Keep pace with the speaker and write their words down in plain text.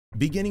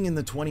Beginning in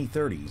the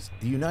 2030s,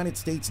 the United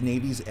States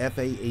Navy's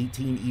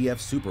FA-18EF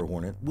Super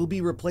Hornet will be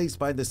replaced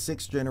by the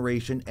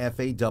 6th-generation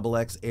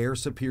FA-XX Air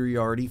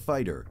Superiority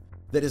Fighter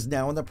that is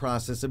now in the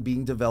process of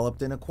being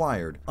developed and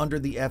acquired under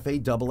the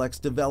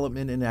FA-XX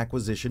Development and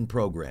Acquisition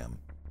Program.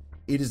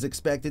 It is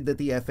expected that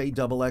the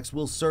FA-XX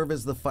will serve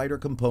as the fighter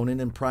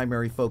component and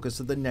primary focus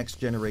of the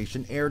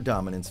next-generation air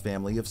dominance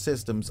family of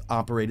systems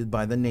operated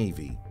by the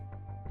Navy.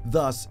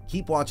 Thus,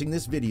 keep watching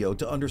this video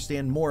to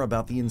understand more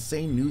about the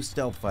insane new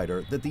stealth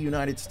fighter that the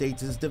United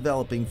States is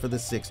developing for the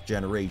 6th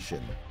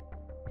generation.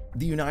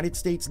 The United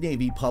States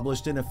Navy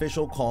published an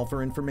official call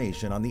for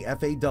information on the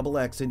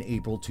FA-XX in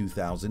April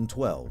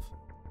 2012.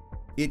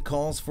 It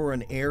calls for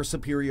an air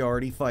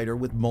superiority fighter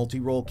with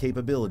multi-role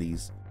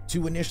capabilities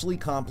to initially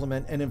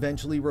complement and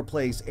eventually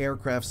replace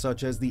aircraft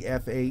such as the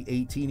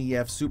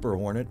FA-18EF Super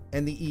Hornet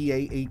and the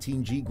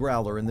EA-18G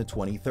Growler in the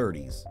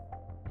 2030s.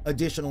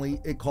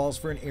 Additionally, it calls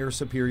for an air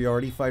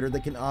superiority fighter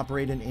that can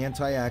operate in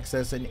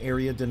anti-access and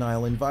area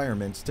denial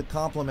environments to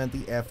complement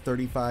the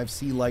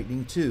F-35C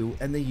Lightning II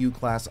and the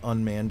U-class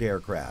unmanned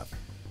aircraft.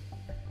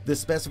 The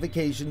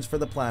specifications for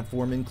the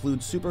platform include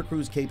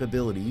supercruise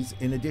capabilities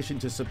in addition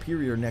to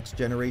superior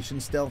next-generation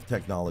stealth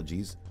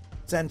technologies,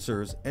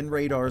 sensors, and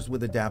radars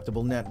with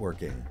adaptable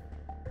networking.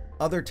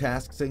 Other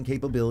tasks and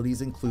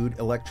capabilities include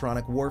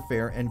electronic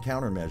warfare and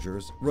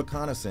countermeasures,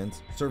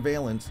 reconnaissance,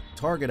 surveillance,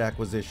 target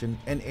acquisition,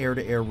 and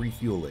air-to-air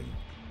refueling.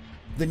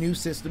 The new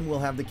system will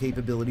have the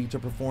capability to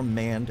perform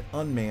manned,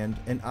 unmanned,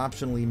 and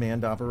optionally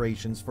manned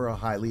operations for a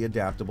highly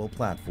adaptable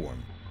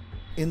platform.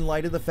 In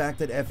light of the fact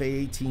that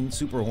FA-18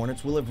 Super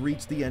Hornets will have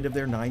reached the end of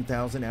their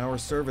 9,000-hour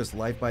service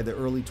life by the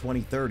early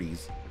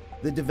 2030s,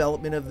 the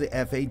development of the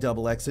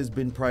FA-XX has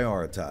been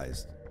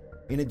prioritized.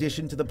 In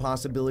addition to the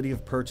possibility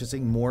of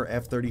purchasing more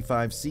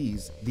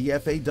F-35Cs, the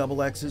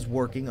FA-XX is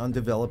working on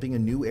developing a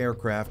new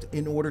aircraft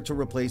in order to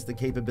replace the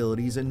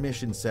capabilities and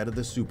mission set of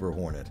the Super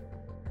Hornet.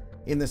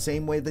 In the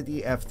same way that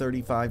the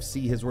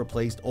F-35C has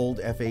replaced old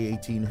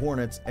FA-18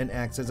 Hornets and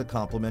acts as a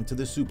complement to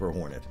the Super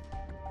Hornet.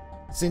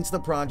 Since the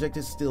project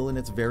is still in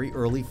its very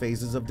early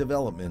phases of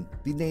development,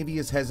 the Navy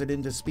is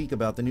hesitant to speak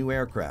about the new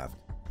aircraft,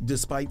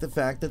 despite the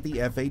fact that the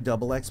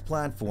FA-XX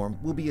platform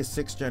will be a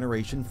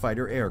 6th-generation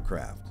fighter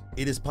aircraft.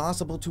 It is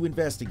possible to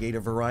investigate a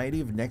variety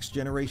of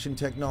next-generation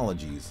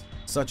technologies,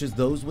 such as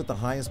those with the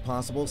highest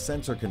possible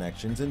sensor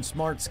connections and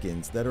smart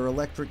skins that are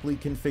electrically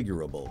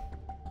configurable.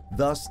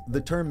 Thus, the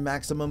term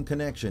maximum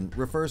connection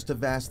refers to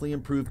vastly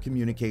improved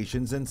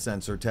communications and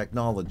sensor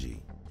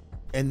technology.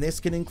 And this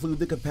can include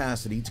the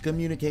capacity to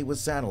communicate with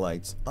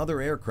satellites,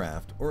 other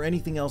aircraft, or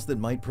anything else that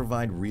might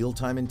provide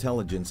real-time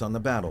intelligence on the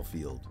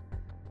battlefield.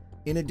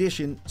 In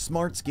addition,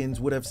 smart skins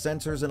would have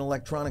sensors and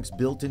electronics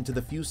built into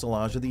the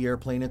fuselage of the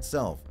airplane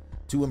itself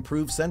to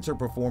improve sensor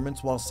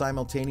performance while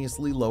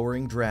simultaneously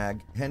lowering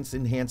drag, hence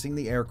enhancing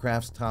the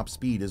aircraft's top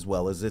speed as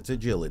well as its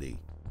agility.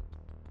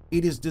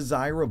 It is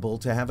desirable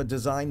to have a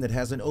design that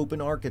has an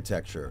open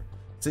architecture,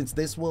 since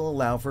this will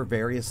allow for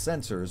various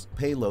sensors,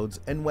 payloads,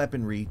 and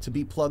weaponry to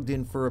be plugged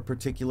in for a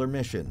particular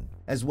mission,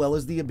 as well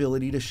as the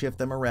ability to shift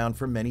them around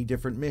for many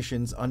different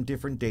missions on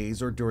different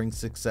days or during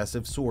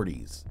successive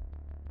sorties.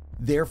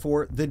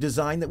 Therefore, the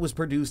design that was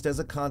produced as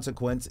a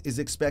consequence is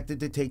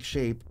expected to take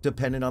shape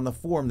dependent on the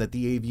form that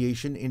the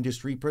aviation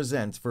industry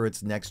presents for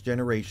its next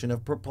generation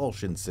of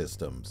propulsion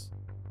systems.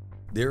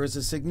 There is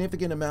a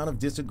significant amount of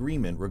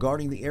disagreement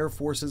regarding the Air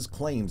Force's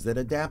claims that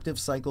adaptive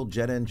cycle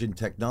jet engine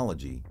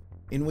technology,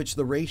 in which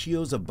the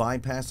ratios of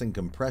bypass and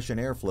compression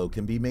airflow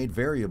can be made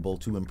variable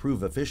to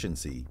improve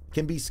efficiency,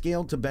 can be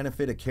scaled to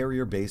benefit a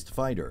carrier-based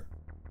fighter.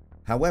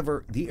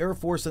 However, the Air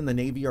Force and the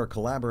Navy are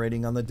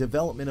collaborating on the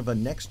development of a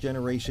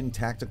next-generation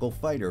tactical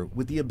fighter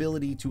with the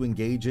ability to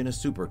engage in a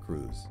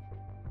supercruise.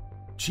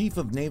 Chief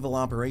of Naval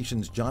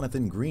Operations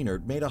Jonathan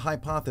Greenert made a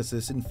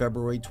hypothesis in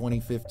February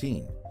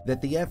 2015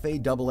 that the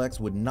FA-XX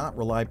would not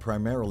rely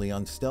primarily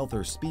on stealth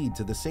or speed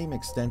to the same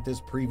extent as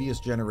previous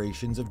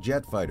generations of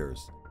jet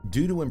fighters,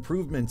 due to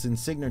improvements in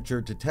signature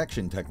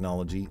detection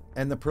technology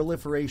and the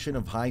proliferation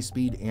of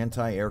high-speed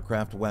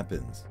anti-aircraft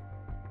weapons.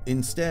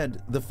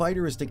 Instead, the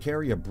fighter is to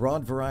carry a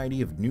broad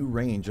variety of new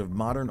range of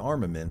modern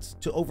armaments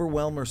to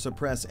overwhelm or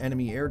suppress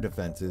enemy air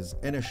defenses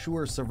and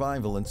assure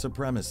survival and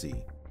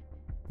supremacy.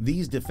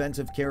 These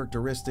defensive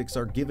characteristics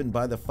are given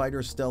by the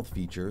fighter's stealth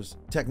features,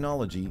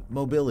 technology,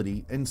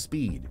 mobility, and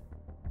speed.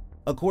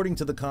 According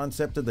to the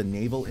concept of the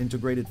Naval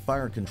Integrated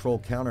Fire Control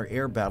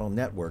Counter-Air Battle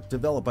Network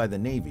developed by the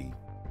Navy,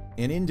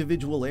 an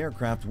individual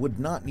aircraft would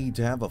not need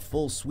to have a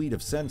full suite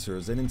of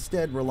sensors and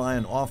instead rely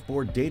on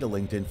off-board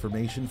data-linked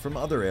information from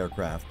other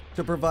aircraft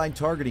to provide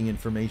targeting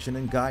information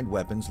and guide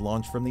weapons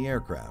launched from the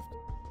aircraft.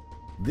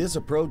 This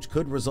approach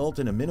could result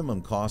in a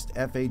minimum cost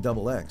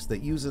FA-XX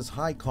that uses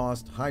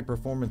high-cost,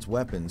 high-performance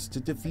weapons to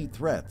defeat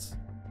threats.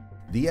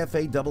 The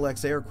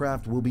FA-XX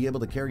aircraft will be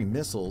able to carry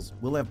missiles,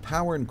 will have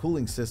power and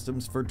cooling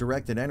systems for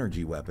directed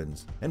energy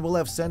weapons, and will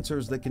have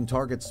sensors that can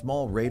target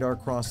small radar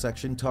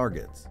cross-section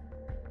targets.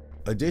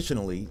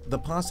 Additionally, the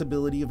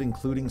possibility of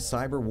including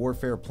cyber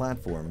warfare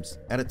platforms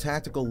at a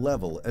tactical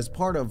level as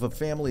part of a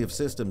family of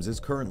systems is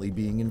currently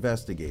being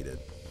investigated.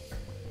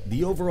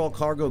 The overall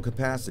cargo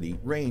capacity,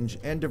 range,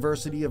 and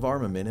diversity of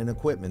armament and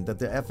equipment that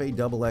the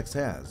FAXX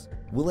has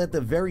will at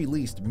the very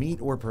least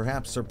meet or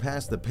perhaps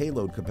surpass the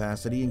payload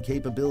capacity and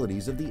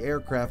capabilities of the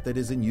aircraft that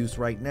is in use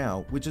right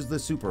now, which is the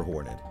Super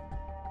Hornet.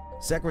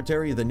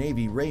 Secretary of the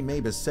Navy Ray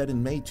Mabus said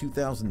in May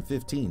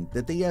 2015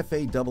 that the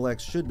FAXX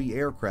should be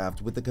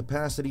aircraft with the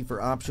capacity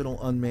for optional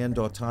unmanned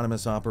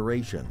autonomous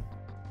operation.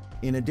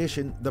 In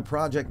addition, the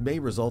project may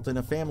result in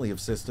a family of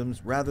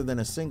systems rather than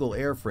a single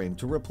airframe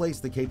to replace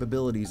the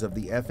capabilities of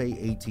the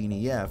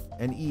FA-18EF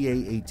and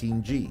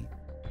EA-18G,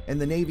 and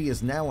the Navy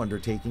is now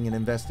undertaking an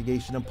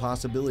investigation of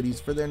possibilities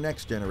for their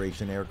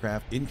next-generation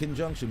aircraft in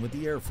conjunction with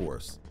the Air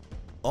Force.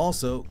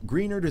 Also,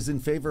 Greenert is in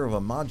favor of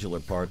a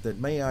modular part that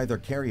may either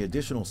carry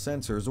additional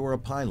sensors or a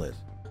pilot.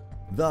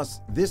 Thus,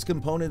 this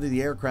component of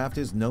the aircraft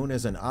is known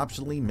as an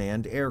optionally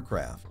manned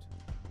aircraft.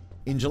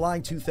 In July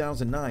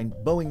 2009,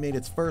 Boeing made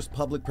its first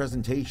public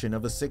presentation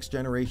of a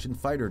sixth-generation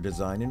fighter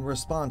design in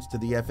response to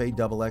the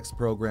FAXX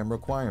program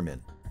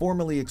requirement,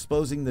 formally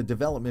exposing the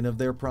development of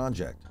their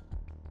project.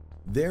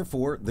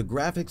 Therefore, the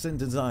graphics and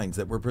designs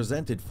that were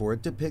presented for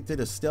it depicted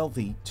a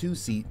stealthy,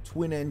 two-seat,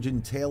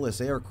 twin-engine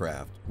tailless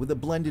aircraft with a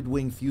blended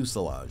wing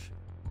fuselage.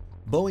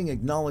 Boeing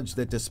acknowledged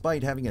that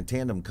despite having a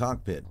tandem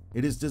cockpit,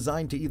 it is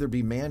designed to either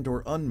be manned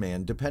or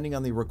unmanned depending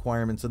on the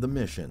requirements of the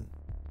mission.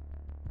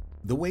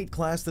 The weight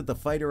class that the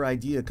fighter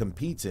idea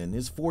competes in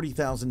is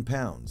 40,000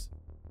 pounds.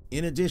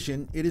 In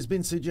addition, it has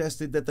been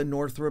suggested that the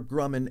Northrop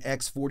Grumman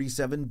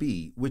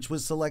X-47B, which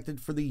was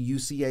selected for the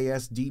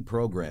UCASD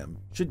program,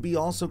 should be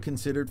also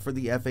considered for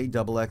the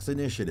FAXX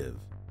initiative.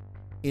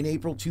 In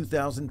April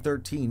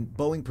 2013,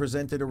 Boeing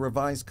presented a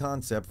revised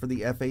concept for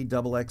the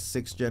FAXX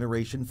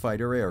sixth-generation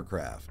fighter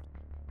aircraft.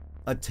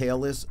 A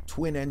tailless,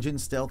 twin-engine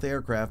stealth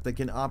aircraft that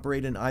can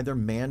operate in either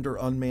manned or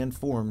unmanned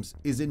forms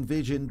is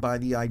envisioned by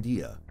the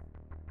idea.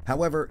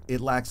 However,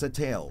 it lacks a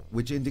tail,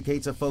 which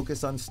indicates a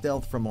focus on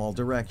stealth from all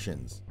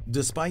directions,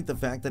 despite the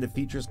fact that it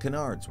features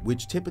canards,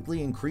 which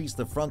typically increase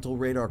the frontal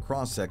radar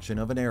cross-section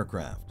of an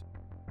aircraft.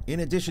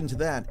 In addition to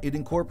that, it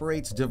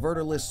incorporates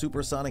diverterless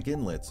supersonic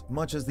inlets,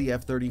 much as the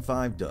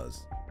F-35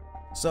 does.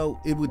 So,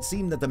 it would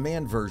seem that the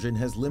manned version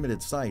has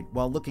limited sight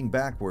while looking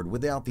backward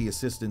without the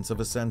assistance of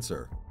a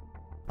sensor.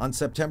 On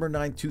September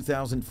 9,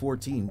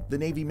 2014, the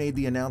Navy made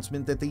the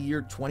announcement that the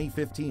year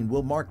 2015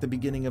 will mark the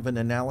beginning of an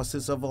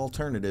analysis of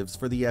alternatives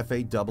for the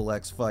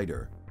FAXX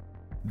fighter.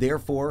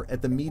 Therefore,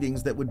 at the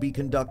meetings that would be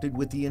conducted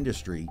with the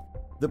industry,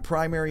 the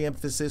primary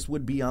emphasis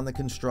would be on the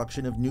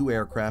construction of new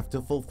aircraft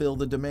to fulfill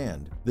the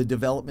demand, the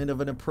development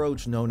of an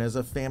approach known as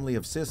a family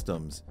of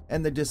systems,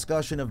 and the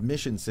discussion of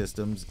mission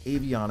systems,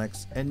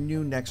 avionics, and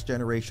new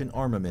next-generation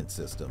armament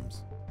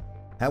systems.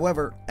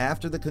 However,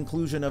 after the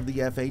conclusion of the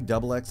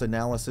FAXX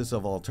analysis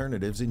of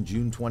alternatives in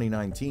June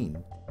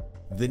 2019,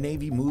 the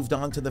Navy moved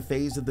on to the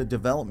phase of the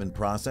development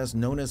process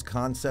known as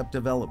concept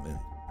development,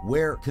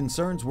 where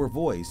concerns were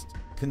voiced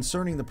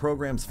concerning the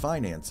program's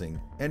financing,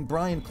 and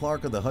Bryan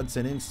Clark of the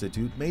Hudson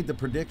Institute made the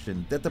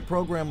prediction that the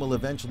program will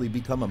eventually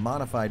become a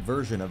modified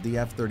version of the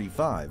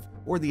F-35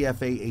 or the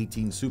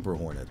FA-18 Super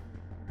Hornet.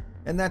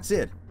 And that's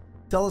it.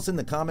 Tell us in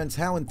the comments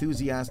how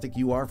enthusiastic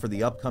you are for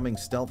the upcoming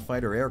stealth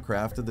fighter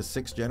aircraft of the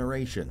sixth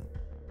generation.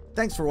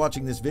 Thanks for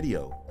watching this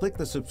video. Click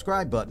the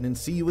subscribe button and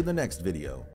see you in the next video.